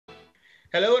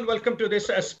Hello and welcome to this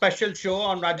special show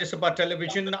on Rajya Sabha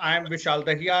Television. I am Vishal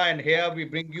Dahiya, and here we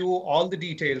bring you all the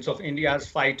details of India's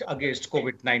fight against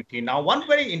COVID-19. Now, one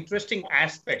very interesting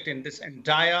aspect in this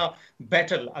entire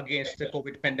battle against the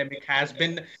COVID pandemic has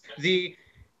been the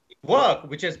work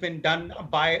which has been done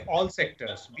by all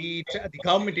sectors, be it the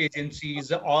government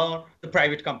agencies or the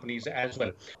private companies as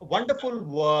well. Wonderful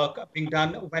work being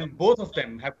done when both of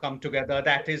them have come together.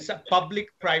 That is a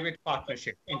public-private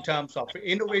partnership in terms of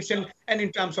innovation and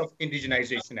in terms of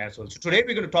indigenization as well. So today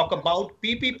we're going to talk about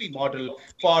PPP model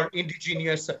for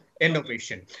indigenous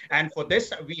innovation. And for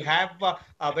this, we have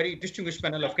a very distinguished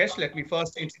panel of guests. Let me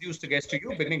first introduce the guests to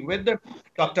you, beginning with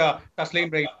Dr.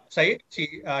 Taslimarif.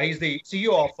 He's the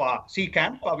CEO of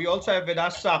CCAMP. We also have with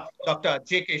us Dr.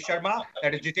 J.K. Sharma,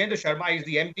 that is Jitendra Sharma. He's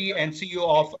the MD and CEO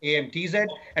of AMTZ.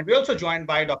 And we're also joined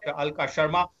by Dr. Alka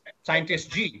Sharma,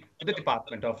 Scientist G to the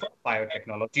Department of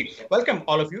Biotechnology. Welcome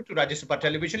all of you to Rajya Sabha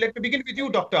Television. Let me begin with you,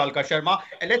 Dr. Alka Sharma.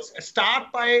 And let's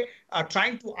start by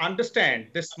trying to understand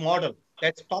this model.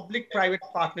 That's public-private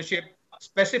partnership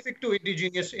specific to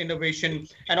indigenous innovation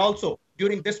and also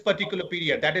during this particular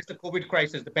period, that is the COVID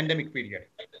crisis, the pandemic period.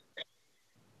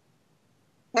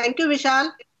 Thank you,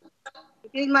 Vishal.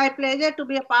 It is my pleasure to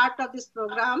be a part of this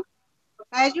program.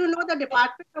 As you know, the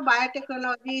Department of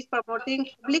Biotechnology is promoting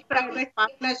public-private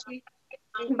partnership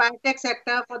in biotech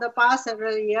sector for the past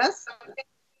several years.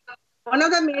 One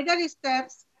of the major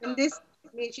steps in this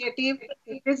initiative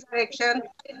in this direction,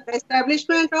 the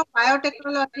establishment of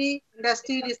Biotechnology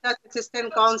Industry Research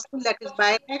Assistance Council, that is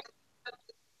BIOTech,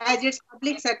 as its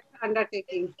public sector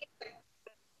undertaking.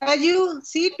 As you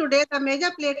see today, the major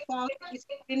platform is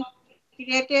been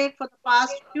created for the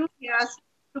past few years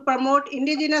to promote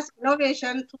indigenous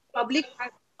innovation through public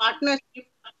partnership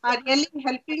are really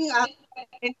helping us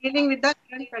in dealing with the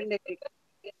current pandemic.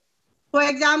 For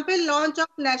example, launch of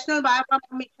National Biofarm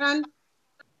Mission,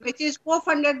 which is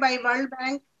co-funded by World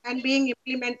Bank and being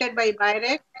implemented by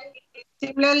BIREC.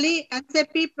 Similarly,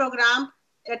 NCP program,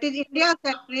 that is India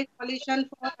Secretary Coalition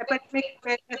for Epidemic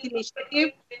Preparedness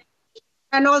Initiative,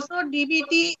 and also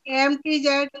DBT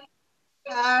AMTZ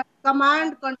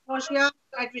Command Consortia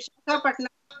at Visakhapatnam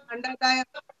under the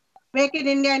Make in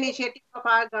India initiative of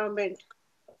our government.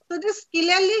 So this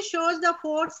clearly shows the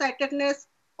foresightedness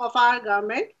of our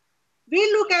government. We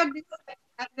look at this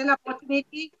as an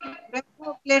opportunity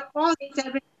where platforms which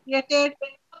have been created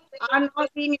are now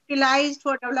being utilized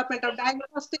for development of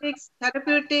diagnostics,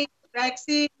 therapeutics,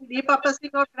 vaccine,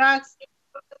 repurposing of drugs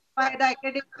by the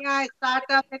academia,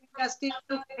 startup and industry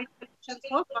to find solutions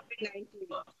for COVID-19.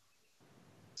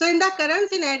 So in the current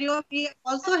scenario, we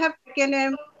also have taken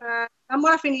a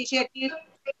number of initiatives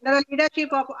under the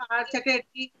leadership of our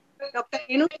Secretary, Dr.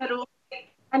 Enu,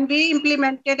 and we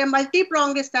implemented a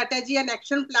multi-pronged strategy and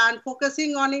action plan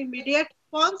focusing on immediate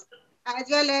response as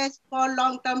well as for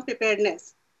long-term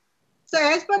preparedness. So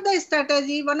as per the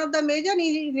strategy, one of the major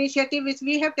initiatives which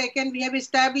we have taken, we have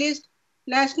established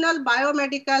National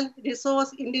Biomedical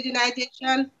Resource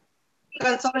Indigenization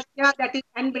Consortia, that is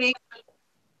N-BRIC.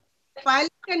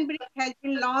 Pilot N-BRIC has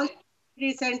been launched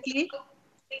recently,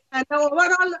 and the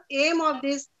overall aim of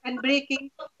this N-BRIC is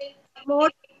to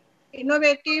promote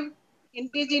innovative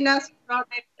indigenous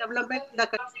product development in the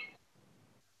country.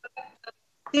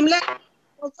 Similarly,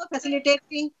 also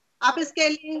facilitating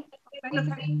upscaling of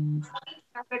manufacturing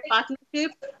private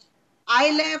partnership,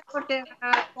 iLab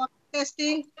for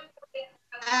testing,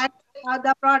 and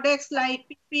the products like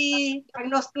PPP,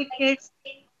 diagnostic kits,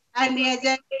 and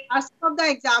reagents are some of the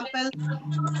examples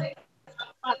of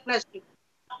partnership.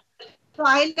 So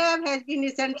iLab has been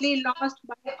recently launched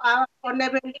by our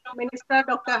Honorable Minister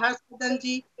Dr.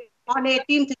 Harshvardhan on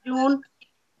 18th June,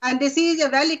 and this is a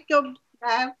well-equipped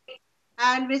lab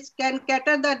and which can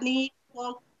cater the need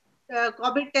for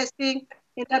COVID testing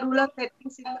in the rural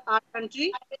settings in our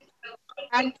country.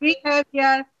 And we have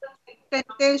here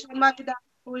Sharma,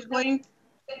 who is going to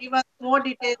give us more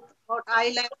details about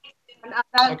iLab and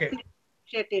other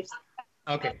initiatives.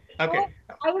 Okay. So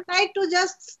I would like to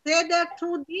just say that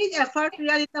through these efforts, we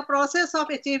are in the process of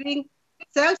achieving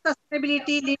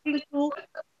self-sustainability, leading to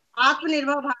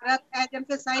Atmanirbhar Bharat, as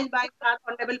emphasized by our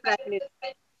Honorable Prime Minister.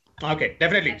 Okay,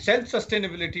 definitely.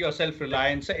 Self-sustainability or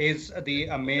self-reliance is the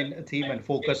main theme and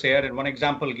focus here. And one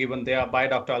example given there by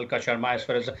Dr. Alka Sharma as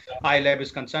far as iLab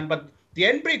is concerned. But the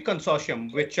N-BRIC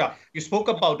consortium, which you spoke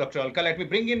about, Dr. Alka, let me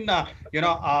bring in, Dr.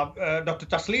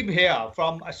 Taslim here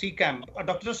from CCAMP.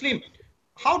 Dr. Taslim,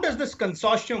 how does this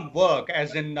consortium work,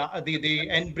 as in the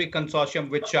N-BRIC consortium,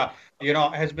 which,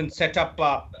 has been set up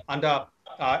under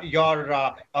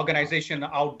your organization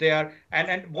out there,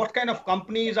 and what kind of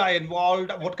companies are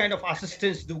involved? What kind of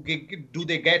assistance do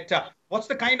they get what's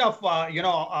the kind of,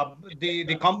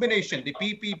 the combination, the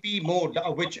PPP mode,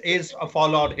 which is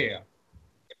followed here?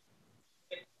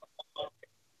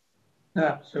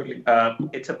 Absolutely.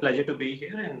 It's a pleasure to be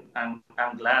here, and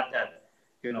I'm glad that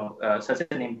such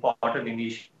an important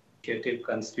initiative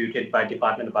constituted by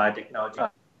Department of Biotechnology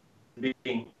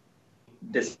being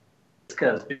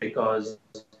discussed, because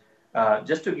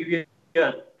just to give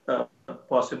you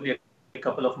possibly a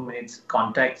couple of minutes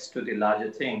context to the larger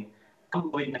thing,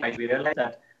 we realized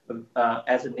that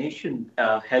as a nation,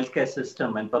 healthcare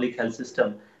system and public health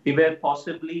system, we were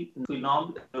possibly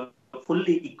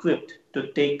fully equipped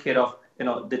to take care of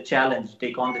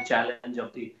take on the challenge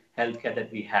of the healthcare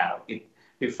that we have.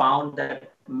 We found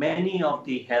that many of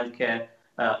the healthcare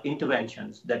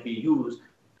interventions that we use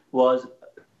was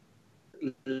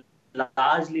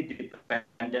largely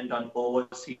dependent on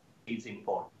overseas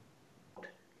import,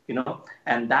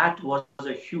 and that was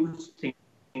a huge thing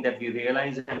that we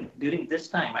realized. And during this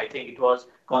time, I think it was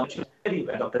conscious very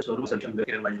well. Dr.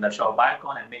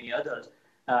 Biocon and many others,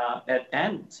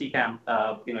 and CCAM,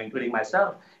 including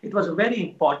myself, it was a very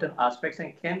important aspect.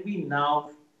 And can we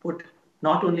now put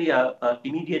not only a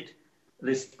immediate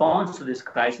response to this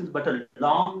crisis, but a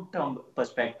long-term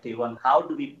perspective on how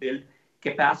do we build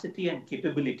capacity and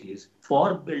capabilities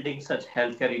for building such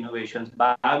healthcare innovations,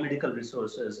 biomedical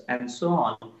resources, and so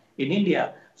on in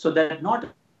India, so that not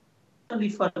only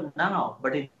for now,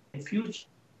 but in future,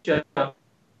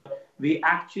 we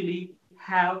actually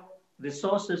have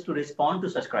resources to respond to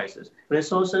such crises,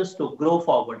 resources to grow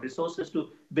forward, resources to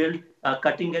build a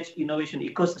cutting-edge innovation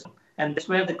ecosystem. And that's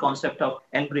where the concept of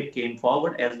N-BRIC came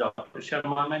forward, as Dr.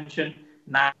 Sharma mentioned,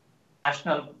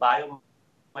 National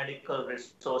Biomedical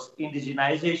Resource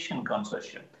Indigenization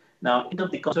Consortium. Now, in terms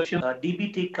of the consortium,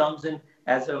 DBT comes in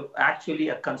as actually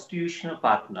a constitutional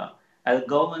partner, as a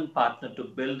government partner to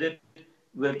build it,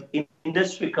 with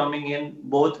industry coming in,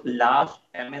 both large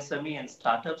MSME and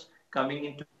startups coming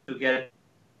in together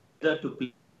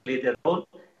to play their role.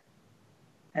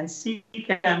 And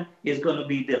CCAM is going to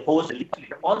be the host,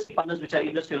 all the stakeholders, which are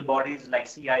industrial bodies like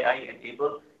CII and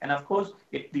ABLE. And of course,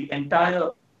 if the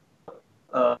entire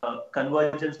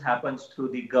convergence happens through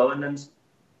the governance,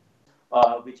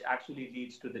 which actually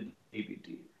leads to the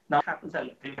DBT. Now, what happens, I'll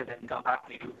brief it and come back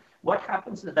to you. What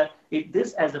happens is that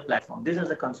this as a platform, this as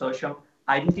a consortium,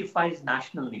 identifies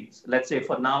national needs. Let's say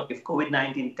for now, if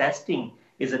COVID-19 testing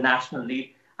is a national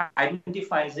need,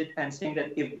 identifies it and saying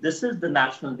that if this is the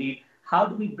national need, how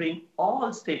do we bring all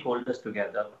stakeholders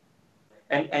together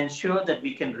and ensure that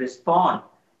we can respond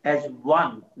as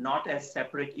one, not as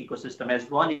separate ecosystem, as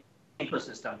one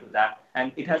ecosystem to that?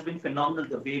 And it has been phenomenal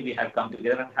the way we have come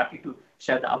together. I'm happy to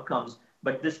share the outcomes.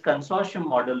 But this consortium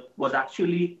model was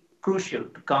actually crucial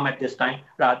to come at this time,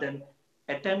 rather than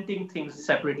attempting things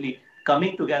separately.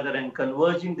 Coming together and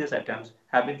converging these attempts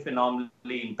have been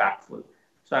phenomenally impactful.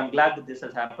 So I'm glad that this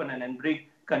has happened, and N-BRIC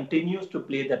continues to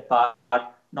play that part,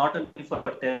 not only for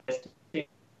testing,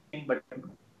 but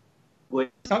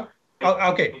going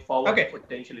Okay. forward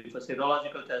potentially for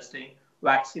serological testing,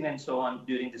 vaccine, and so on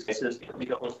during this crisis. Be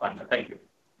the host partner. Thank you.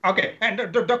 Okay, and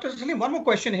Dr. Salim, one more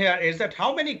question here is that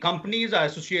how many companies are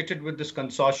associated with this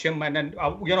consortium, and then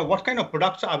what kind of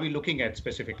products are we looking at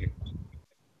specifically?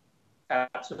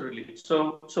 Absolutely.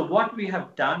 So what we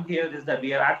have done here is that we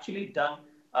have actually done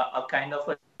a kind of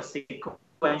a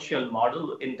sequential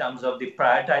model in terms of the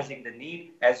prioritizing the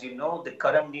need. As you know, the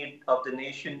current need of the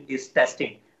nation is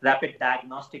testing, rapid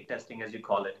diagnostic testing, as you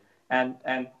call it, and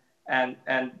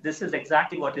this is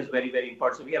exactly what is very, very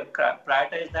important. So we have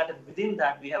prioritized that, and within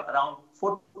that, we have around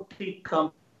 40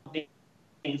 companies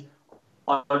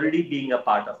already being a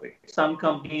part of it. Some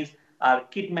companies are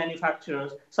kit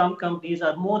manufacturers. Some companies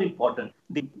are more important,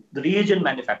 the reagent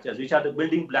manufacturers, which are the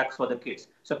building blocks for the kits.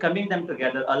 So coming them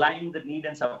together, aligning the need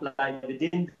and supply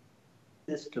within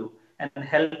this two, and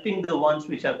helping the ones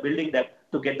which are building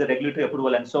that to get the regulatory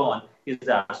approval and so on is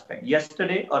the aspect.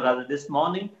 Yesterday, or rather this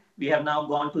morning, we have now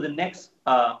gone to the next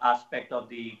aspect of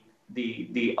the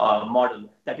model,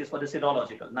 that is for the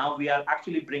serological. Now we are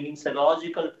actually bringing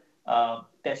serological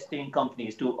testing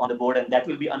companies on the board, and that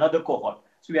will be another cohort.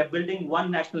 So we are building one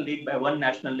national league by one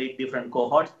national league, different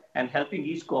cohorts, and helping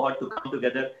each cohort to come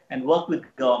together and work with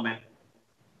government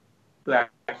to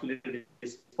actually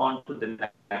respond to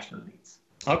the national needs.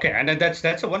 Okay, and then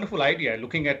that's a wonderful idea.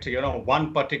 Looking at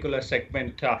one particular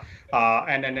segment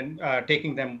and then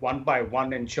taking them one by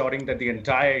one, ensuring that the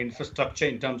entire infrastructure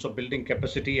in terms of building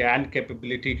capacity and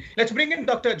capability. Let's bring in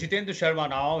Dr. Jitendra Sharma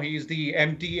now. He's the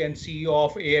MD and CEO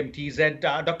of AMTZ.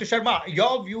 Dr. Sharma,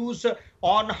 your views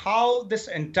on how this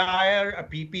entire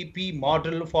PPP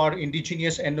model for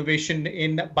indigenous innovation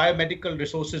in biomedical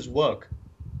resources work?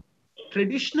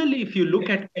 traditionally, if you look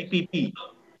at PPP,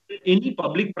 any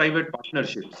public-private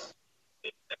partnerships,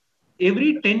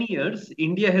 every 10 years,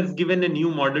 India has given a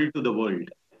new model to the world.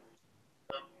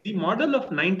 The model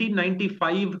of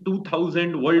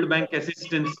 1995-2000 World Bank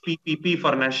assistance PPP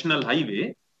for national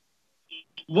highway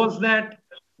was that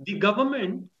the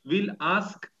government will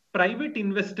ask private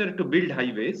investor to build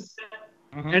highways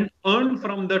and earn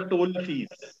from the toll fees.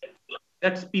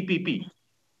 That's PPP.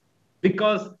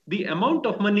 Because the amount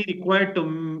of money required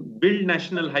to build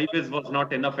national highways was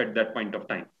not enough at that point of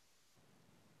time.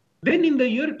 Then in the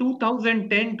year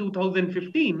 2010,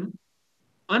 2015,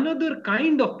 another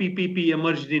kind of PPP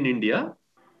emerged in India,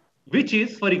 which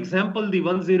is, for example, the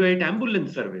 108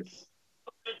 ambulance service,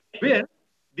 where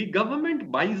the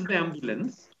government buys the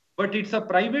ambulance, but it's a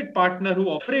private partner who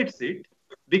operates it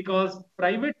because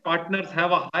private partners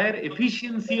have a higher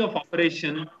efficiency of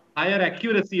operation, higher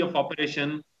accuracy of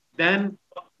operation than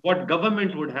what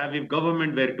government would have if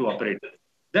government were to operate.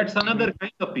 That's another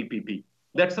kind of PPP.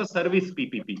 That's a service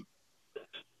PPP.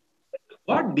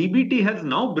 What DBT has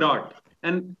now brought,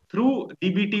 and through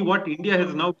DBT, what India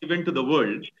has now given to the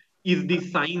world is the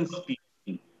science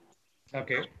PPP.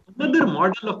 Okay. Another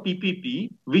model of PPP,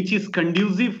 which is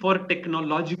conducive for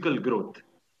technological growth,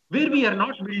 where we are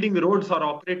not building roads or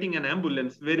operating an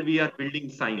ambulance, where we are building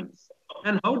science.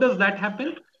 And how does that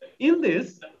happen? In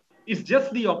this, it's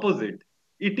just the opposite.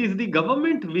 It is the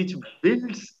government which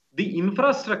builds the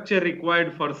infrastructure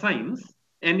required for science,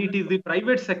 and it is the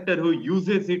private sector who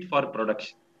uses it for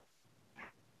production.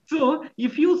 So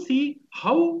if you see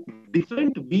how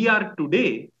different we are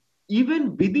today,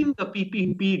 even within the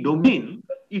PPP domain,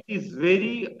 it is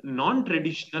very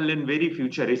non-traditional and very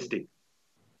futuristic.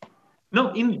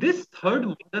 Now, in this third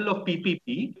model of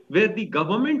PPP, where the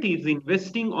government is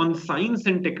investing on science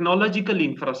and technological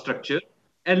infrastructure,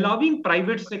 allowing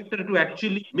private sector to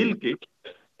actually milk it,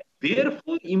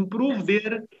 therefore improve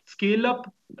their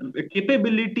scale-up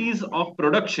capabilities of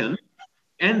production,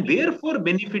 and therefore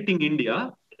benefiting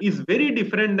India, is very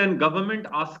different than government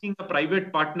asking a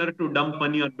private partner to dump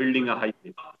money on building a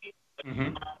highway.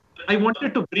 I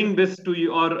wanted to bring this to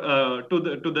your to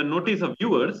the notice of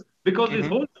viewers because this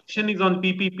whole section is on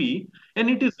PPP, and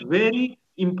it is very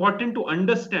important to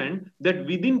understand that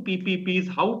within PPPs,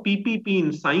 how PPP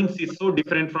in science is so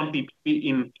different from PPP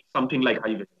in something like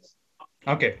highways.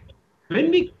 Okay.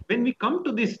 When we come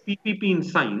to this PPP in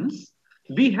science,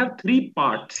 we have three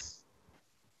parts.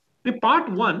 The part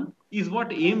one is what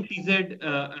AMTZ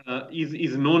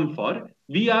is known for.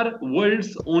 We are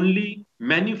world's only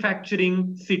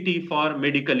manufacturing city for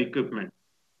medical equipment.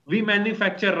 We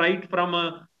manufacture right from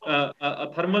a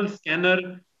thermal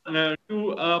scanner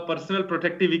to a personal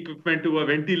protective equipment, to a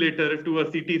ventilator, to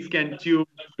a CT scan tube,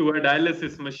 to a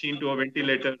dialysis machine, to a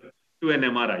ventilator, to an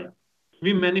MRI.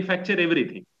 We manufacture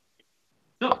everything.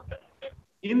 Now,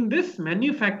 in this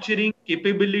manufacturing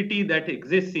capability that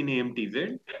exists in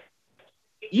AMTZ,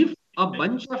 if a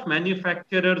bunch of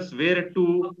manufacturers were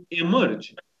to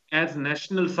emerge as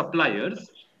national suppliers,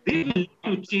 they will need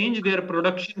to change their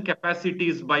production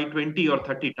capacities by 20 or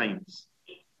 30 times.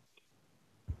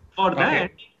 For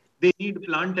that, they need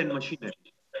plant and machinery.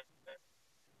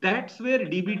 That's where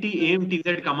DBT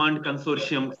AMTZ Command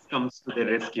Consortium comes to the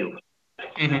rescue.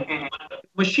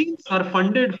 Machines are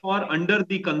funded for under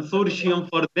the consortium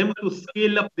for them to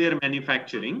scale up their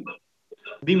manufacturing.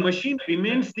 The machine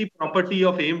remains the property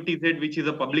of AMTZ, which is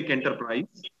a public enterprise.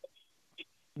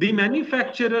 The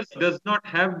manufacturers does not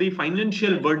have the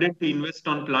financial burden to invest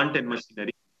on plant and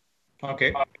machinery.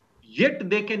 Okay. Yet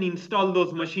they can install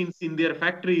those machines in their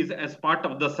factories as part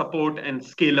of the support and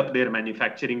scale up their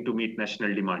manufacturing to meet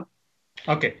national demand.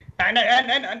 Okay.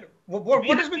 And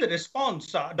what has been the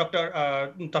response,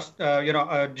 Dr.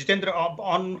 Jitendra,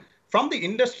 on from the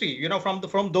industry,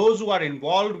 from those who are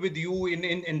involved with you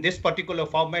in this particular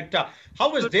format?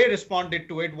 How has they responded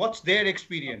to it? What's their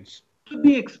experience?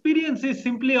 The experience is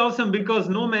simply awesome because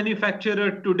no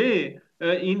manufacturer today,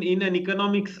 in an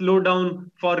economic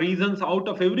slowdown for reasons out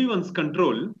of everyone's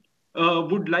control,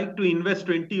 would like to invest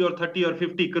 20 or 30 or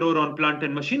 50 crore on plant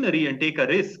and machinery and take a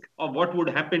risk of what would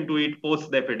happen to it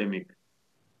post the epidemic.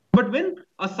 But when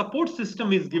a support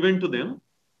system is given to them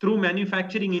through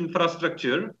manufacturing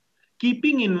infrastructure,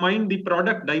 keeping in mind the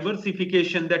product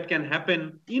diversification that can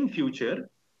happen in future,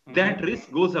 that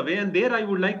risk goes away. And there I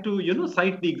would like to,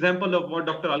 cite the example of what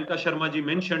Dr. Alka Sharma ji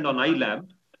mentioned on iLab.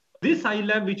 This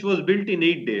iLab, which was built in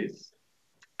 8 days,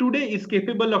 today is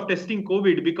capable of testing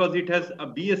COVID because it has a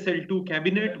BSL-2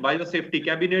 cabinet, biosafety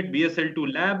cabinet,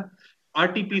 BSL-2 lab,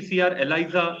 RT-PCR,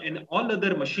 ELISA, and all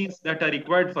other machines that are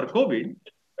required for COVID.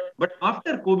 But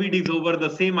after COVID is over,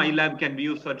 the same iLab can be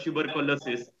used for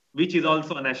tuberculosis, which is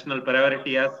also a national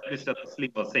priority, as Mr.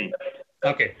 Taslim was saying.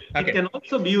 Okay. It can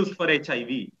also be used for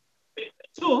HIV.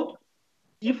 So,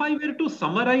 if I were to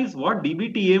summarize what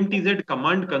DBT AMTZ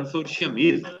Command Consortium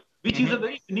is, which is a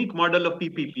very unique model of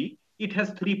PPP, it has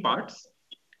three parts.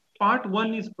 Part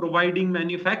one is providing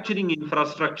manufacturing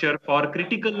infrastructure for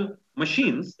critical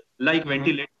machines like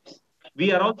ventilators.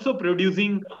 We are also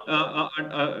producing,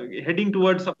 heading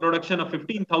towards a production of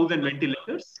 15,000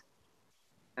 ventilators,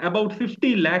 about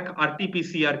 50 lakh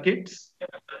RT-PCR kits.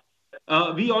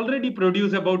 We already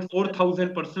produce about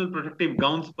 4,000 personal protective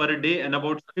gowns per day and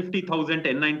about 50,000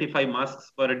 N95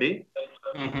 masks per day.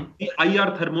 The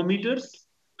IR thermometers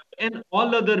and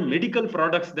all other medical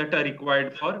products that are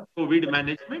required for COVID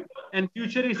management and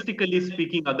futuristically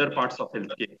speaking, other parts of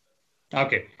healthcare.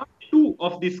 Okay. Part two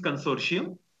of this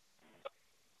consortium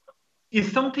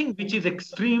is something which is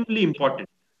extremely important.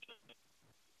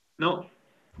 Now,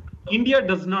 India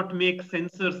does not make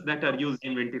sensors that are used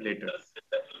in ventilators.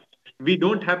 We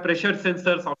don't have pressure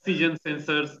sensors, oxygen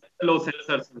sensors, flow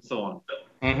sensors, and so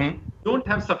on. Don't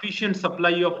have sufficient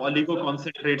supply of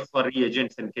oligoconcentrates for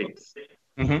reagents and kits.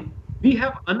 We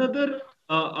have another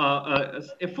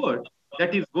effort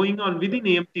that is going on within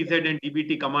AMTZ and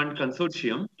DBT Command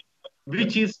Consortium,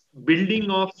 which is building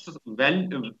of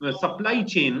supply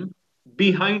chain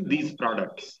behind these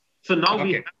products. So now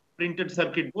we have printed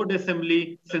circuit board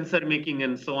assembly, sensor making,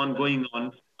 and so on going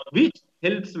on, which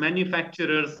helps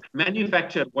manufacturers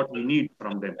manufacture what we need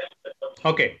from them.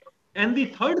 Okay. And the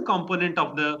third component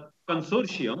of the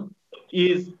consortium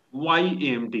is why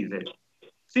AMTZ?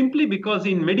 Simply because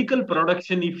in medical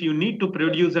production, if you need to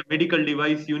produce a medical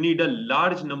device, you need a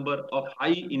large number of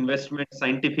high investment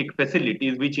scientific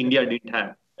facilities, which India didn't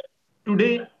have.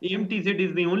 Today, AMTZ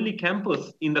is the only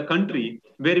campus in the country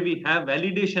where we have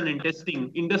validation and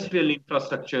testing industrial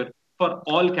infrastructure for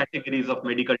all categories of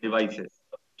medical devices,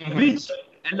 which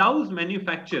allows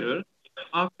manufacturers,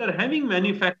 after having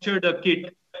manufactured a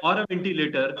kit or a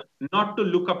ventilator, not to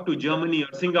look up to Germany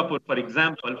or Singapore, for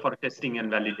example, for testing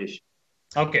and validation.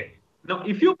 Okay. Now,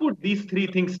 if you put these three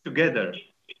things together,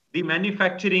 the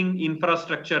manufacturing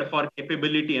infrastructure for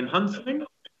capability enhancement,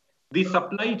 the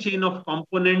supply chain of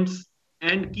components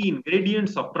and key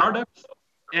ingredients of products,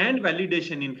 and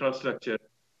validation infrastructure,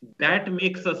 that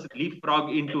makes us leapfrog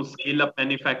into scale-up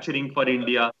manufacturing for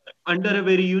India under a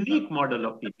very unique model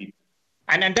of PPP.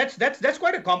 And that's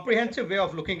quite a comprehensive way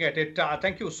of looking at it.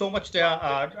 Thank you so much,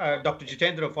 Dr.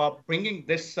 Jitendra, for bringing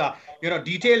this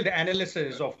detailed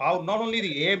analysis of how not only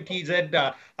the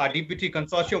AMTZ DPT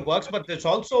consortium works, but this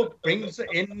also brings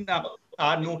in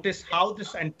notice how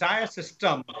this entire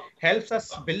system helps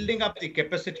us building up the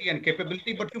capacity and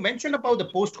capability. But you mentioned about the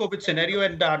post-COVID scenario,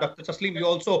 and Dr. Taslim, you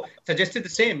also suggested the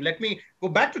same. Let me go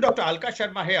back to Dr. Alka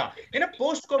Sharma here. In a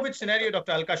post-COVID scenario,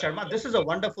 Dr. Alka Sharma, this is a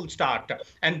wonderful start.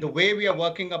 And the way we are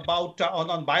working about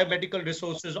on biomedical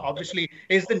resources, obviously,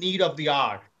 is the need of the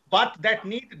hour. But that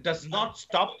need does not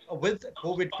stop with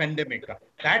COVID pandemic.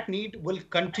 That need will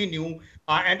continue,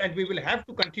 and we will have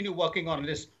to continue working on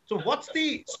this. So what's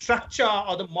the structure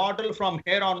or the model from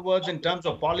here onwards in terms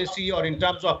of policy or in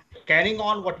terms of carrying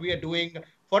on what we are doing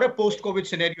for a post-COVID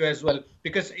scenario as well?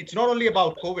 Because it's not only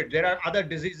about COVID. There are other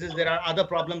diseases, there are other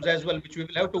problems as well, which we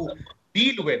will have to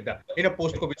deal with in a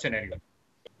post-COVID scenario.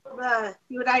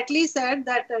 You rightly said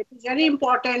that it is very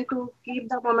important to keep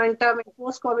the momentum in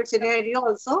post-COVID scenario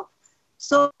also.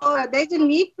 So there is a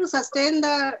need to sustain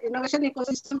the innovation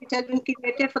ecosystem which has been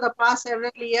created for the past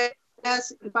several years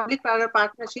in public-private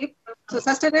partnership. So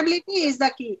sustainability is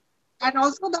the key. And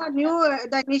also the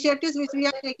the initiatives which we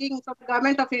are taking from the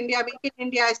Government of India, Make in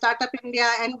India, Startup India,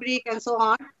 N-BRIC, and so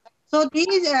on. So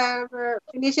these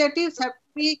initiatives have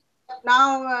to be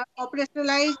now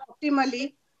operationalized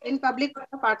optimally in public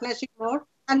partnership mode.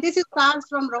 And this starts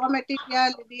from raw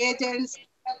material, reagents,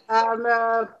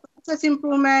 process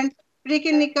improvement,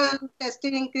 preclinical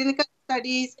testing, clinical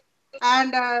studies,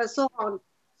 and so on.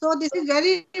 So this is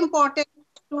very important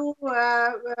to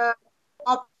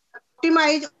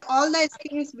optimize all the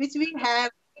skills which we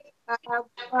have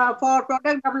for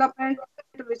product development,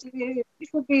 which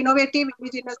should be innovative,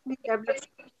 indigenously developed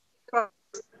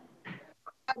products.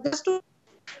 Just to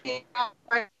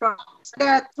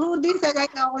through this, as I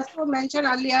also mentioned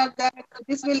earlier, that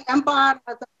this will empower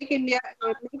the Make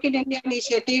in India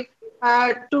initiative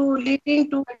to leading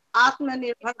to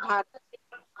Atmanirbhar Bharat.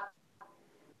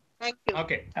 Thank you.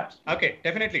 Okay. Absolutely. Okay,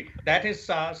 definitely. That is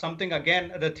something,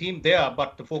 again, the theme there,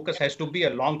 but the focus has to be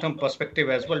a long-term perspective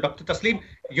as well. Dr. Taslim,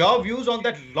 your views on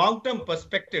that long-term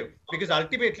perspective, because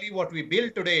ultimately what we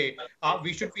build today,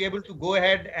 we should be able to go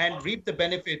ahead and reap the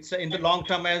benefits in the long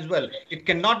term as well. It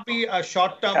cannot be a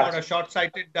short-term or a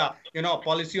short-sighted,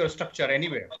 policy or structure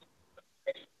anywhere.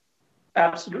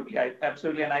 Absolutely,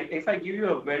 absolutely. And if I give you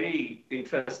a very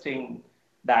interesting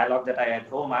dialogue that I had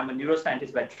home, I'm a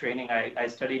neuroscientist by training. I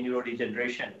study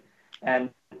neurodegeneration, and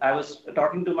I was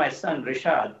talking to my son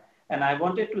Rishad, and I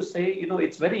wanted to say,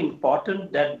 it's very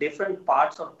important that different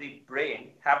parts of the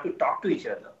brain have to talk to each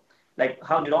other, like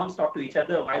how neurons talk to each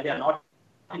other while they are not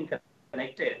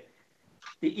connected.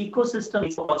 The ecosystem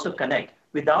needs to also connect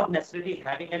without necessarily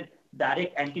having a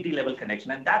direct entity level connection.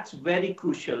 And that's very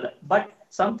crucial. But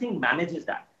something manages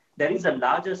that. There is a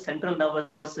larger central nervous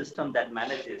system that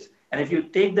manages. And if you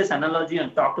take this analogy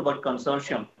and talk about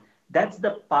consortium, that's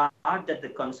the part that the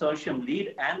consortium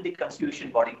lead and the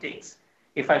constitution body takes.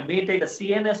 If I may take the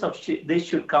CNS of this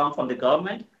should come from the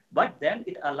government, but then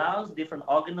it allows different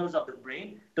organelles of the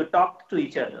brain to talk to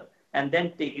each other and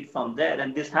then take it from there.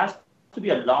 And this has to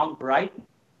be a long right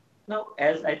now,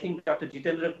 as I think Dr.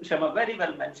 Jitendra Sharma very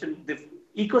well mentioned, the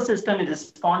ecosystem is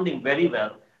responding very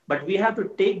well, but we have to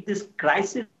take this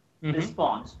crisis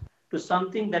response to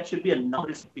something that should be a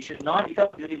non-risk. We should not wake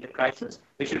up during the crisis.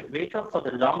 We should wake up for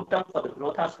the long term, for the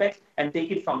growth aspects, and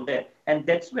take it from there. And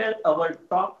that's where our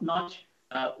top-notch,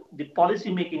 the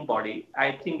policy-making body,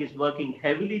 I think, is working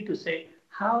heavily to say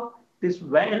how this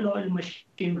well-oiled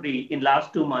machinery in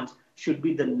last 2 months should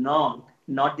be the norm,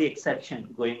 not the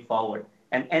exception going forward.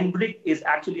 And N-BRIC is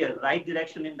actually a right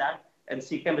direction in that. And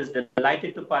CCAM is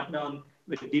delighted to partner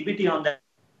with DBT on that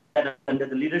under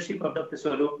the leadership of Dr.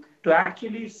 Swaroop to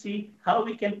actually see how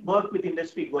we can work with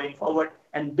industry going forward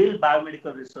and build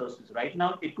biomedical resources. Right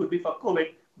now, it could be for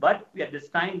COVID, but at this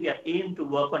time, we are aimed to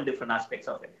work on different aspects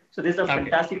of it. So this is a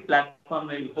fantastic platform,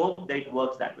 and we hope that it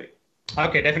works that way.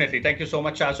 Okay, definitely. Thank you so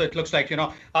much. So it looks like, the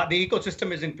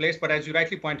ecosystem is in place, but as you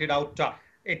rightly pointed out,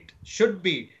 it should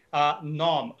be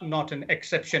norm, not an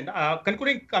exception.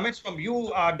 Concluding comments from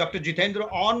you, Dr. Jitendra,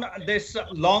 on this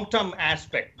long-term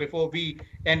aspect before we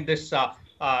end this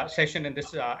session in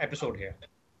this episode here.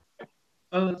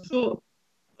 So,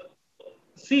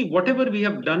 see, whatever we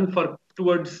have done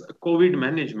towards COVID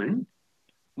management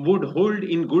would hold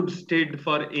in good stead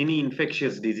for any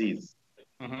infectious disease.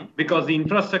 Because the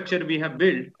infrastructure we have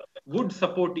built would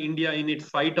support India in its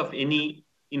fight of any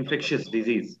infectious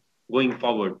disease going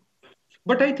forward.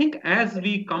 But I think as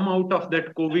we come out of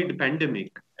that COVID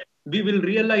pandemic, we will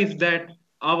realize that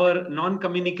our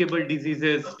non-communicable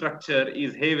diseases structure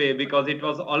is heavy because it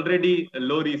was already a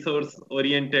low resource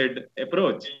oriented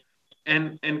approach.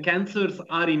 And cancers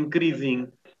are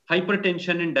increasing.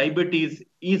 Hypertension and diabetes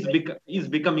is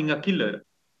becoming a killer.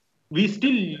 We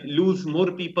still lose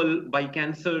more people by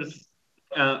cancers,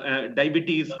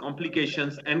 diabetes,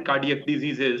 complications, and cardiac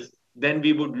diseases than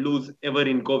we would lose ever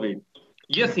in COVID.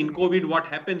 Yes, in COVID, what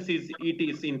happens is it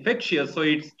is infectious, so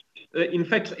it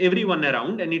infects everyone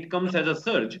around and it comes as a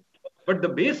surge. But the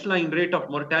baseline rate of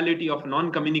mortality of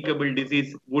non-communicable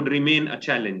disease would remain a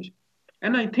challenge.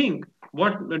 And I think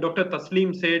what Dr.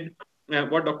 Taslim said,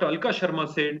 what Dr. Alka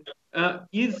Sharma said,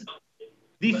 is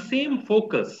the same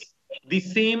focus, the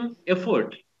same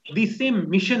effort, the same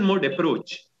mission mode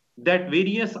approach that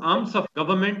various arms of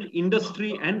government,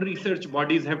 industry, and research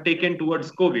bodies have taken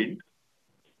towards COVID.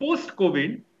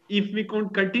 Post-COVID, if we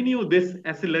could continue this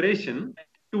acceleration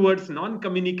towards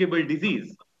non-communicable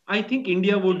disease, I think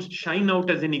India would shine out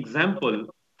as an example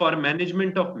for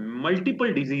management of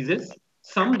multiple diseases,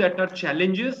 some that are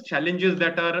challenges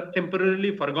that are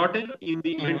temporarily forgotten in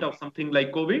the event of something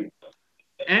like COVID,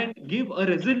 and give a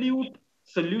resolute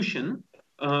solution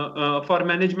for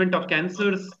management of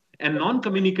cancers and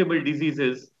non-communicable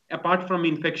diseases, apart from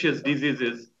infectious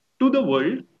diseases, to the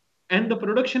world. And the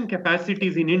production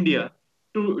capacities in India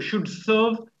should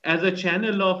serve as a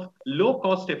channel of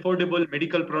low-cost, affordable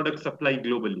medical product supply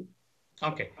globally.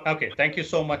 Okay. Thank you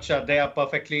so much. They are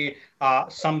perfectly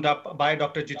summed up by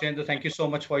Dr. Jitendra. Thank you so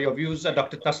much for your views,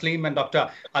 Dr. Taslim and Dr.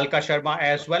 Alka Sharma,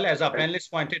 as well as our panelists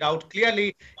pointed out.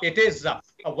 Clearly, it is a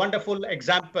wonderful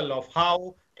example of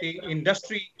how the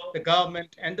industry, the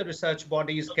government, and the research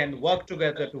bodies can work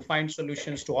together to find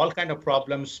solutions to all kinds of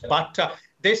problems. But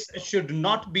this should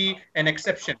not be an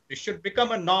exception. This should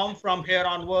become a norm from here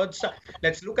onwards.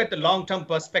 Let's look at the long-term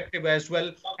perspective as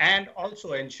well, and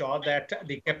also ensure that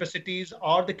the capacities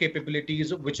or the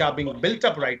capabilities which are being built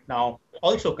up right now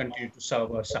also continue to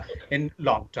serve us in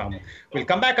long term. We'll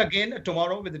come back again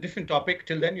tomorrow with a different topic.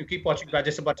 Till then, you keep watching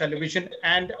Rajya Sabha television,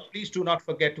 and please do not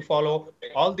forget to follow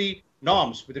all the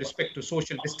norms with respect to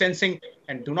social distancing,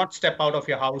 and do not step out of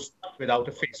your house without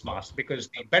a face mask, because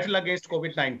the battle against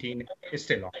COVID-19 is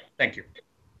still on. Thank you.